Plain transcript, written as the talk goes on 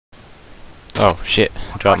Oh shit,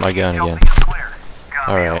 dropped my gun again.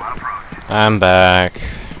 Alright, I'm back.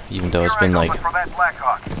 Even though it's been like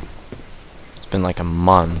a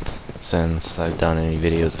month since I've done any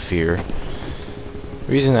videos of Fear.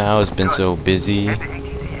 The reason that I was been so busy,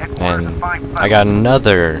 and I got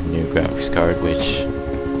another new graphics card which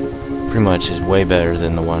pretty much is way better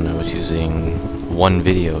than the one I was using one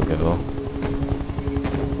video ago.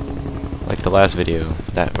 Like the last video,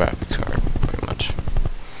 that graphics card, pretty much.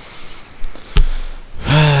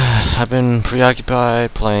 I've been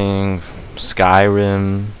preoccupied playing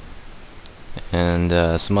Skyrim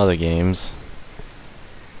and some other games.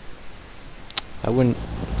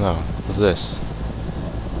 Oh, what's this?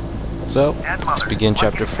 So, let's begin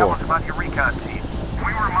chapter 4. We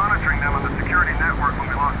were monitoring them on the security network when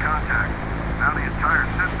we lost contact. Now the entire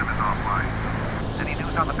system is offline. Any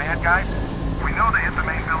news on the bad guys? We know they hit the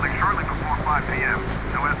main building shortly before 5 p.m.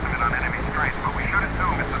 No estimate on enemy strength, but we should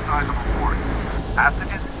assume it's a sizable force.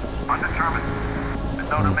 Hostages? Undetermined. There's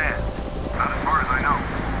no demand. Not as far as I know.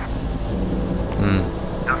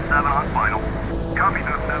 Dust 7 on final. Copy,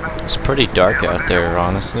 Dust 7. It's pretty dark out there,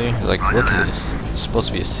 honestly. Like, look at this. It's supposed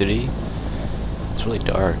to be a city. It's really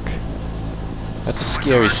dark. That's a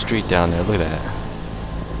scary street down there. Look at that.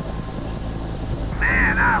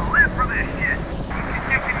 Man, I live for this shit. Keep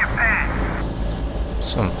kicking your pants.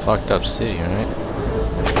 Some fucked up city, right?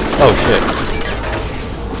 Oh shit.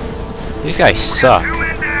 These guys suck.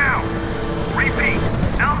 Repeat.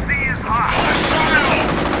 LZ is hot.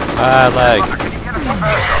 Lag.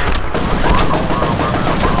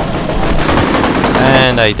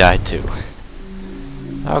 And I died too.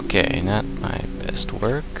 Okay, not my best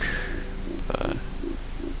work, but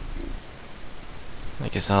I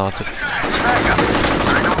guess I'll have to...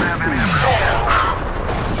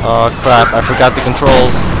 Oh crap, I forgot the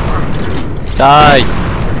controls. Die!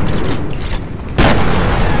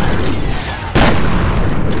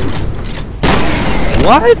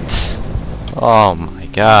 What? Oh my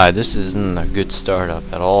god, this isn't a good startup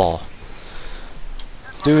at all.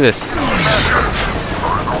 Let's do this.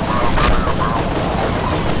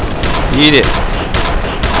 Eat it.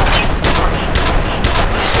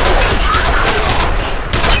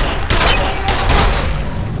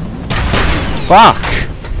 Fuck!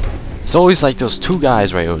 It's always like those two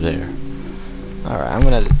guys right over there. Alright, I'm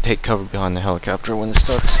gonna take cover behind the helicopter when this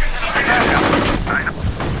starts.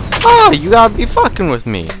 Oh, you gotta be fucking with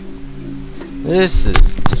me. This is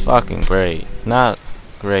fucking great. Not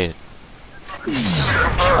great.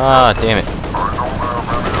 Ah, damn it.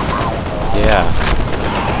 Yeah.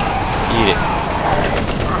 Eat it.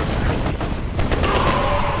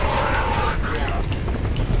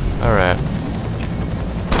 Alright.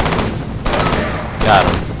 Got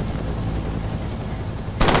him.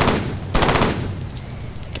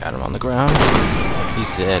 Got him on the ground.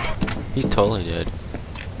 He's dead. He's totally dead.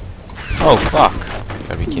 Oh, fuck.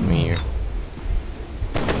 Gotta be kidding me here.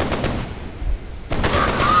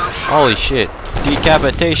 Holy shit.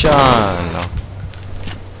 Decapitation!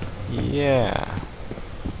 Yeah.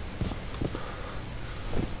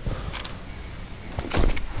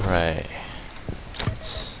 Right.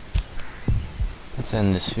 Let's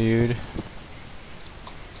end this feud.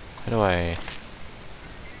 How do I...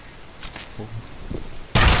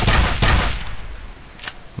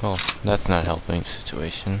 Well, that's not helping the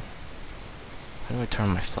situation. How do I turn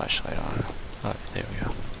my flashlight on? Oh, there we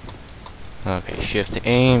go. Okay, shift to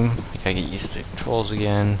aim. I gotta get used to the controls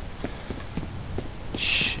again.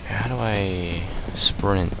 How do I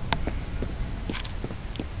sprint?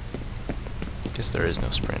 Guess there is no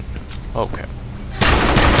sprint. Okay.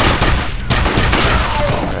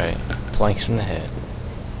 Alright, planks in the head.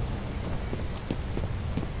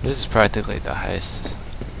 This is practically the highest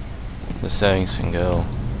the settings can go.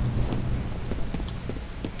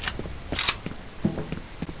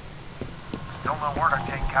 Still no word on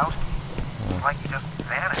Jankowski. Like he just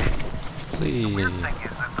vanished. Please. The weird thing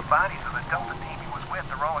is that the bodies of the Delta team he was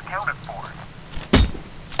with are all accounted for.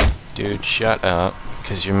 Dude, shut up,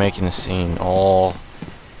 because you're making the scene all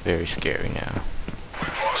very scary now.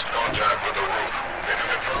 We've lost contact with the roof. Can you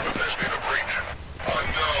confirm if there's been a breach?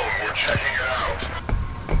 Unknown. We're checking it out.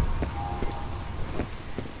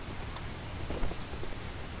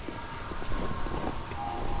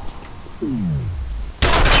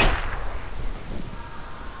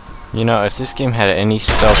 You know, if this game had any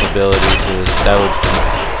stealth ability to this, that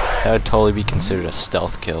would totally be considered a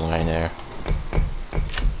stealth kill right there.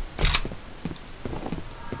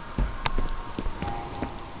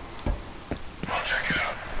 I'll check it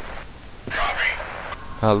out. Copy.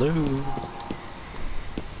 Hello.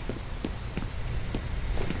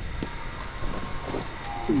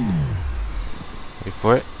 Wait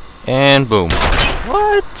for it. And boom.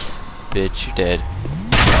 What? Bitch, you're dead.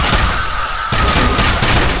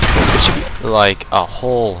 It should be like a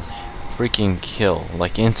whole freaking kill.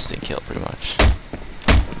 Like instant kill, pretty much.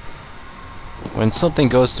 When something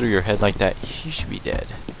goes through your head like that, you should be dead.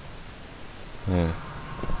 Yeah.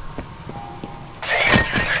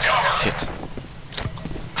 Shit.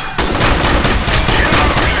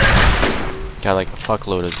 Got like a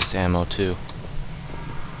fuckload of this ammo too.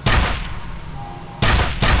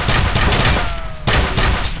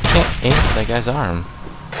 Can't aim at that guy's arm.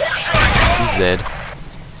 He's dead.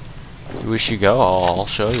 Where should go? I'll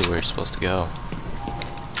show you where you're supposed to go.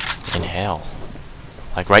 In hell.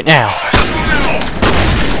 Like right now.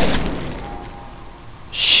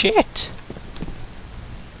 Shit.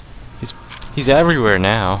 He's everywhere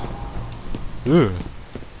now. Ugh.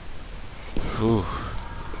 Ooh.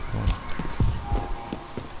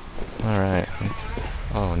 Alright.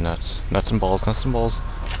 Oh, nuts. Nuts and balls, nuts and balls.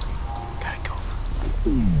 Gotta go.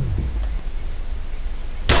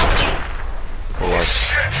 Lord.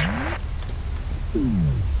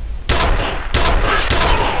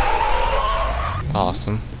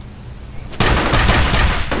 Awesome.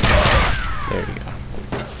 There you go.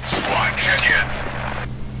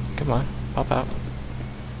 Come on, pop out.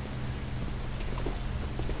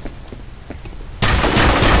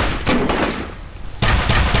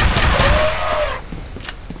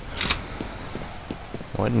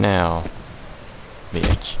 What now,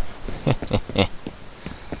 bitch?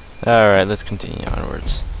 Alright, let's continue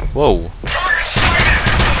onwards. Whoa! You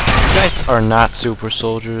guys are not super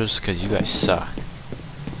soldiers, because you guys suck.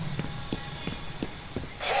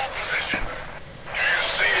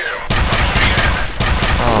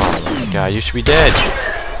 Oh my god, you should be dead!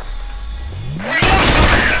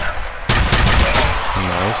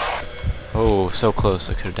 Nice. Oh, so close,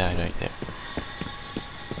 I could have died right there.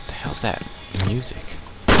 What the hell's that? Music.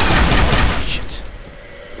 Shit.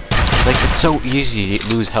 Like, it's so easy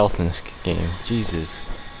to lose health in this game. Jesus.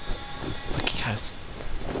 It's like you gotta...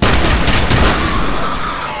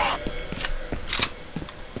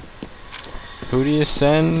 Who do you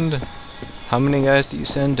send? How many guys do you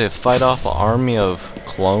send to fight off an army of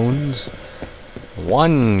clones?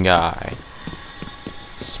 One guy.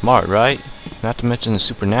 Smart, right? Not to mention the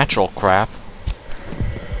supernatural crap.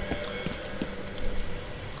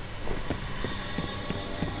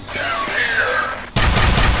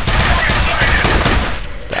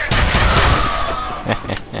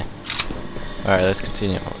 Alright, let's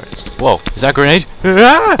continue onwards. Whoa, is that a grenade?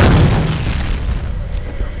 Ah!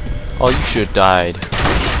 Oh, you should have died,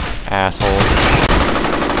 asshole.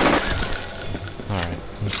 Alright,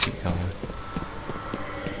 let's keep going.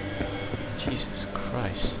 Jesus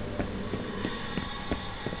Christ.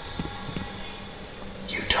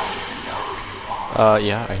 You don't even know who you are.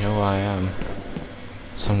 Yeah, I know who I am.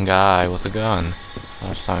 Some guy with a gun.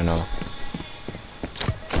 That's how I know.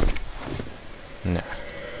 Nah.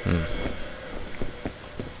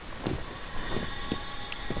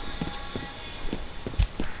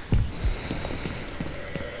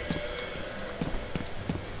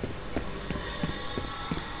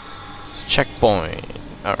 Checkpoint.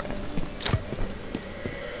 Alright.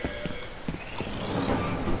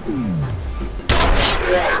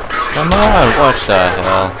 Come on, what the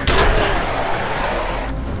hell?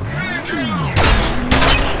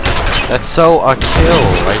 That's so a kill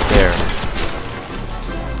right there.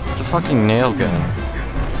 It's a fucking nail gun.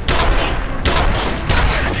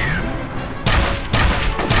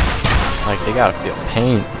 Like, they gotta feel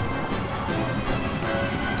pain.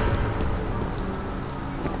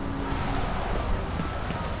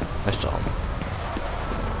 I saw him.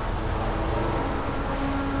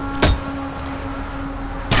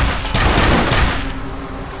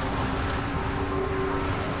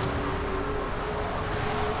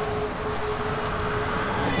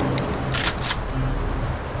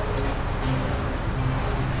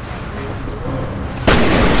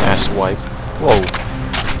 Ass wipe. Whoa.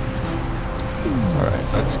 Alright,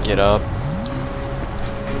 let's get up.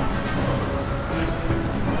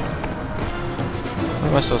 Where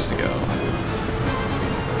am I supposed to go?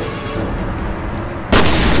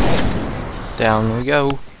 Down we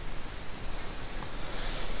go.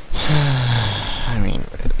 I mean,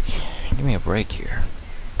 really. Give me a break here.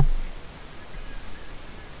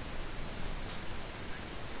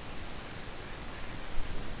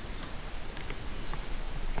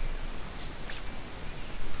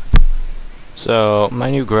 So, my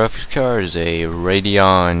new graphics card is a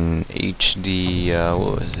Radeon HD,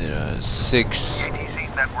 what was it,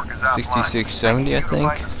 6670, I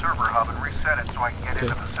think. It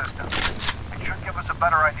should give us a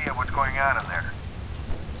better idea of what's going on in there.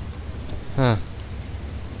 Huh.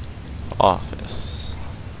 office.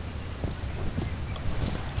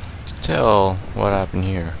 Tell what happened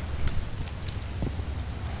here.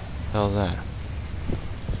 Hell's that?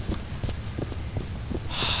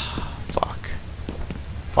 Fuck.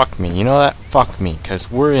 Fuck me. You know that? Fuck me. Cause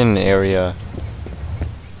we're in an area.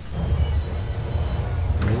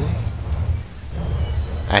 Really?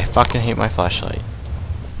 I fucking hate my flashlight.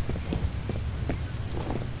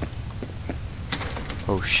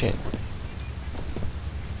 Oh shit.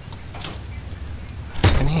 I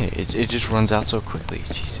fucking hate it. It just runs out so quickly.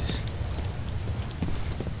 Jesus.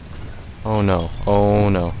 Oh no. Oh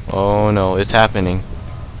no. Oh no. It's happening.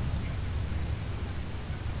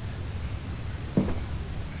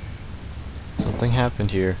 Something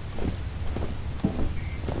happened here.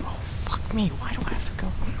 Oh fuck me. Why do I have to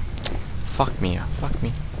go? Fuck me. Fuck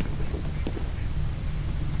me.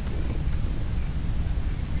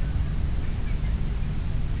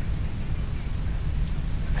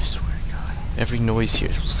 I swear to God. Every noise here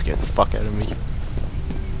will scare the fuck out of me.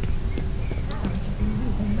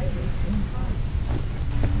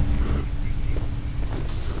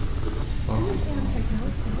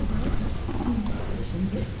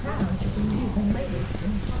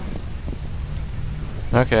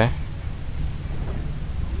 Okay.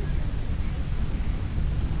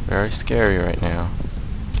 Very scary right now.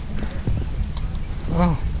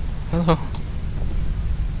 Oh, hello.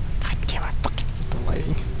 God damn, I fucking hate the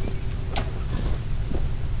lighting.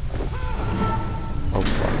 Oh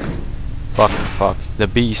fuck. Fuck. The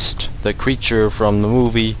beast. The creature from the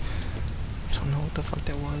movie. I don't know what the fuck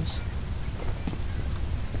that was.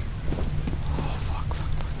 Oh fuck.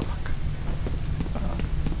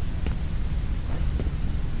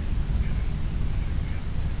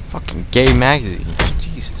 Fucking gay magazines.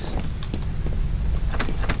 Jesus.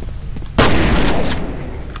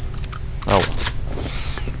 Oh.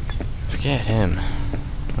 Forget him.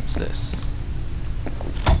 What's this?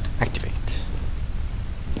 Activate.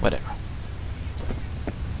 Whatever.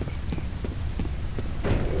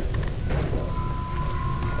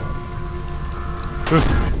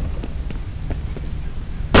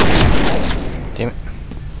 Damn it.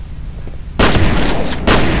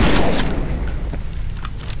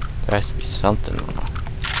 There has to be something wrong.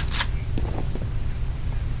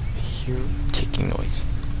 I hear ticking noise.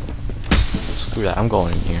 Screw that, I'm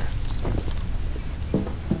going in here.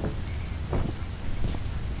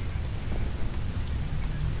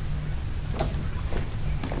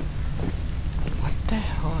 What the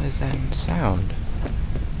hell is that sound?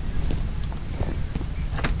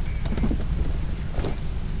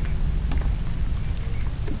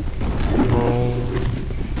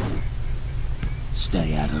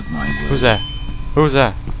 Stay out of my way. Who's that? Who's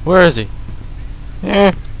that? Where is he?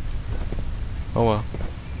 Yeah. Oh well.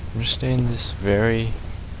 I'm just staying this very...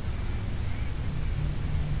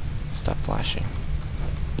 Stop flashing.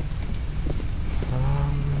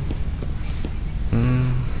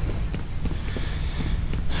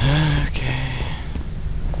 Okay.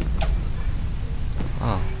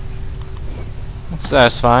 Oh. That's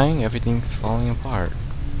satisfying. Everything's falling apart.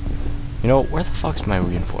 You know, where the fuck's my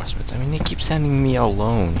reinforcements? I mean, they keep sending me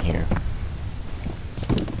alone here.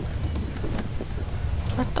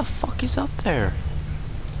 What the fuck is up there?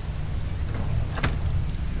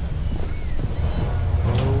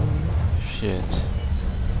 Oh, shit.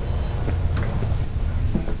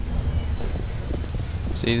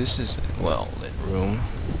 See, this is a well-lit room.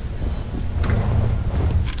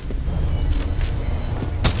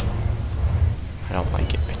 I don't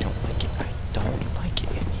like it. I don't like it. I don't like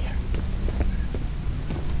it in here.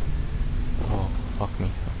 Oh, fuck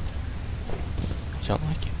me. I don't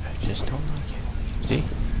like it. I just don't like it. See?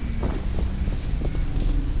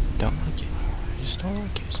 Don't like it. I just don't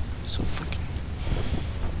like it. It's so fucking...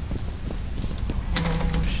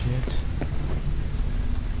 Oh, shit.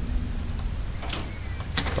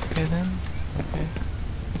 Okay then. Okay.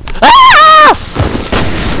 Ah!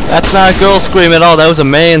 That's not a girl scream at all. That was a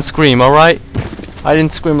man scream, alright? I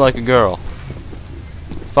didn't scream like a girl.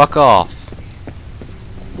 Fuck off.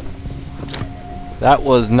 That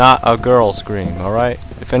was not a girl scream, alright?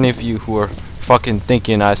 If any of you who are fucking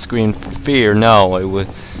thinking I screamed for fear, no, it was...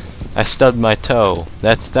 I stubbed my toe.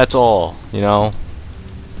 That's all, you know?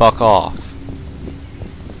 Fuck off.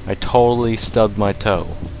 I totally stubbed my toe.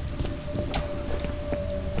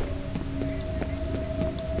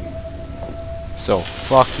 So,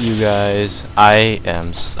 fuck you guys. I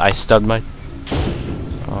stubbed my...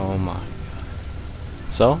 Oh my god.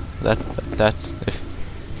 So, that's...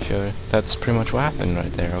 Sure, that's pretty much what happened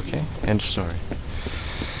right there, okay? End of story.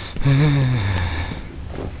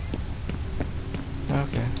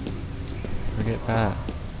 Okay. Forget that.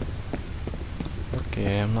 Okay.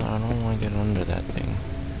 Okay, I don't want to get under that thing.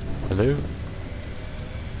 Hello?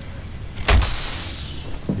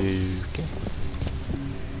 Okay.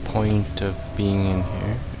 Point of being in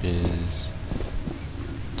here is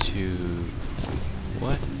to...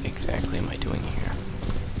 What exactly am I doing here?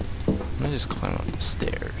 I'm gonna just climb up the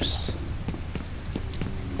stairs.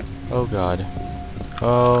 Oh god.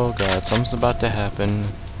 Oh god, something's about to happen.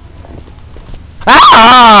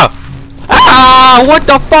 Ah! Ah! What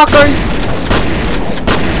the fuck are you?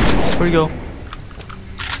 Where'd you go?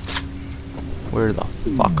 Where the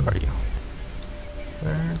fuck are you?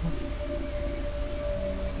 Where the...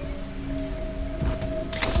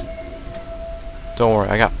 Don't worry,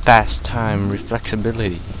 I got fast time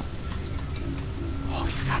reflexibility. Oh,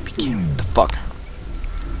 you gotta be kidding me. What the fuck?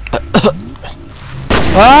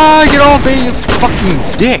 Ah, get off me, you fucking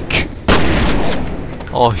dick!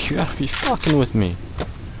 Oh, you gotta be fucking with me.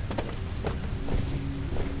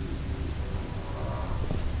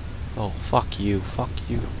 Oh, fuck you, fuck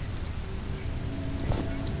you.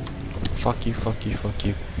 Fuck you, fuck you, fuck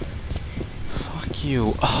you. Fuck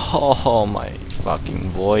you. Oh, my fucking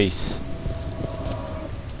voice.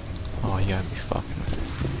 Oh, you gotta be fucking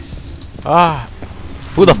with me. Ah!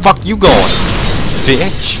 Who the fuck you going?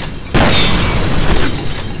 Bitch!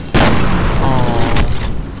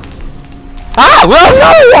 Ah! Well,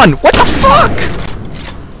 another one! What the fuck?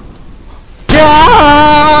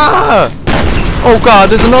 Yeah! Oh god,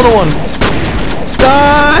 there's another one!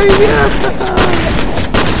 Die! Yeah!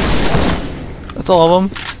 That's all of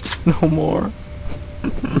them. No more.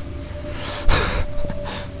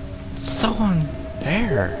 Someone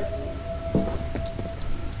there.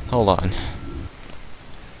 Hold on.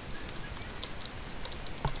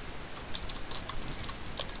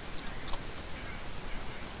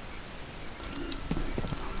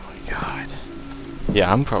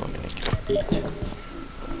 Yeah, I'm probably gonna get beat.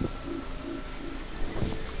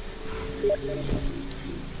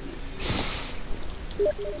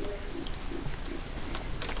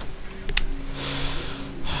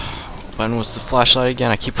 When was the flashlight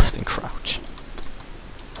again? I keep pressing crouch.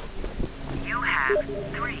 You have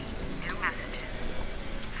 3 new messages.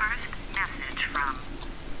 First message from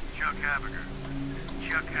Chuck Haberger.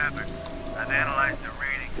 Chuck Haberger. I've analyzed the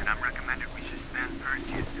ratings and I'm recommended we suspend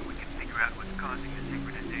Perseus so we can figure out what's causing the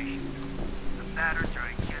synchronization. The patterns are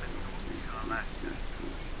identical to what we saw last time,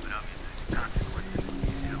 but obviously the consequences will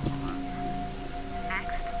be hell of a lot worse.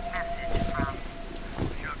 next message from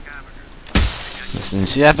Chuck Haberger. Listen,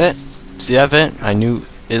 see that vent? See that vent? I knew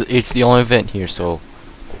it's the only vent here, so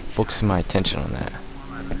focus my attention on that.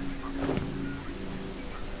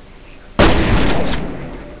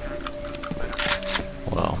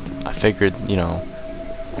 Well, I figured, you know,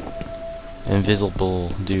 invisible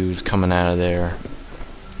dudes coming out of there.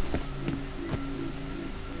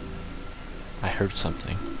 I heard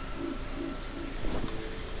something.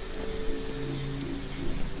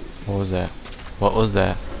 What was that? What was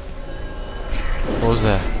that? What was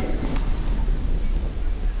that?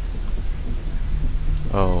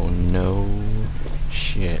 Oh no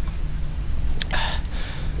shit.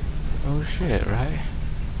 Oh shit, right?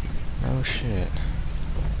 Oh shit.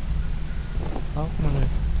 I'm gonna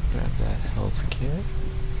grab that health kit.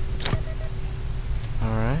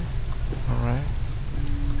 Alright. Alright.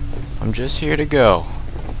 I'm just here to go.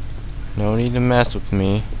 No need to mess with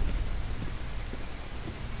me.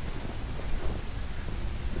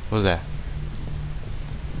 What was that?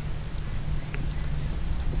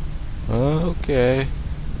 Okay.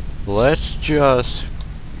 Let's just...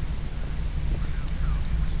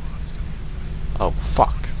 Oh,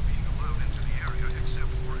 fuck.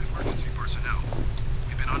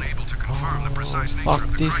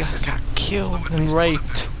 Fuck, these guys got killed and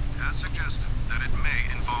raped. Has suggested that it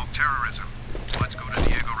may involve terrorism. Let's go to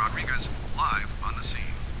Diego Rodriguez live on the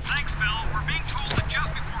scene. Thanks, Bill. We're being told that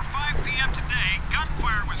just before 5 p.m. today,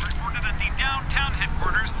 gunfire was reported at the downtown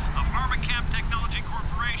headquarters of Armacamp Technology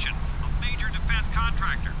Corporation, a major defense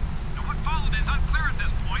contractor. Now, what followed is unclear at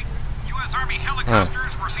this point. U.S. Army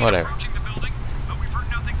helicopters were seen approaching the building, but we've heard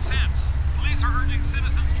nothing since. Police are urging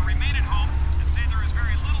citizens to remain at home and say there is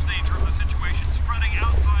very little danger of the situation spreading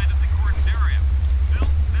outside of the cordoned area. Bill,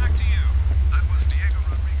 back to you. That was Diego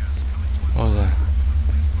Rodriguez coming to us. What was that?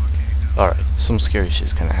 Alright, some scary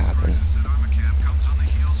shit's gonna happen. Crisis at Armacamp comes on the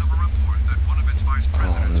heels of a report that one of its vice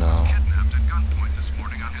presidents no. was kidnapped at gunpoint this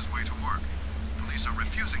morning on his way to work. Police are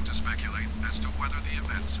refusing to speculate as to whether the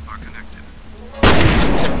events are connected.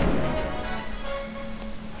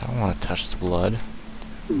 I don't want to touch the blood.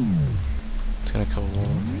 It's gonna go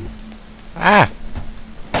along. Ah!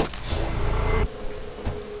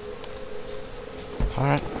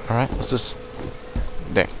 Alright, alright, let's just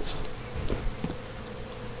dance.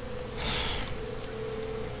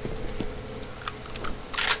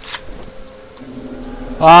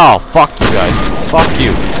 Oh, fuck you guys. Fuck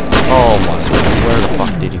you. Oh my goodness, where the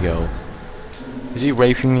fuck did he go? Is he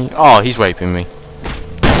raping me? Oh, he's raping me.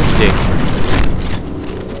 Dick.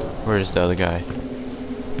 Where is the other guy?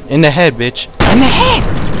 In the head, bitch. In the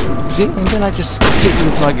head! See? And then I just hit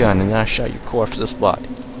you with my gun and then I shot your corpseless body.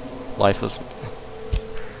 Lifeless.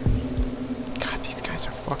 God, these guys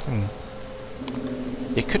are fucking...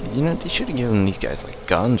 They could, you know, they should have given these guys like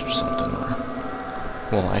guns or something. Or...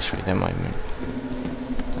 Well, actually, that might mean...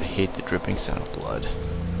 I hate the dripping sound of blood.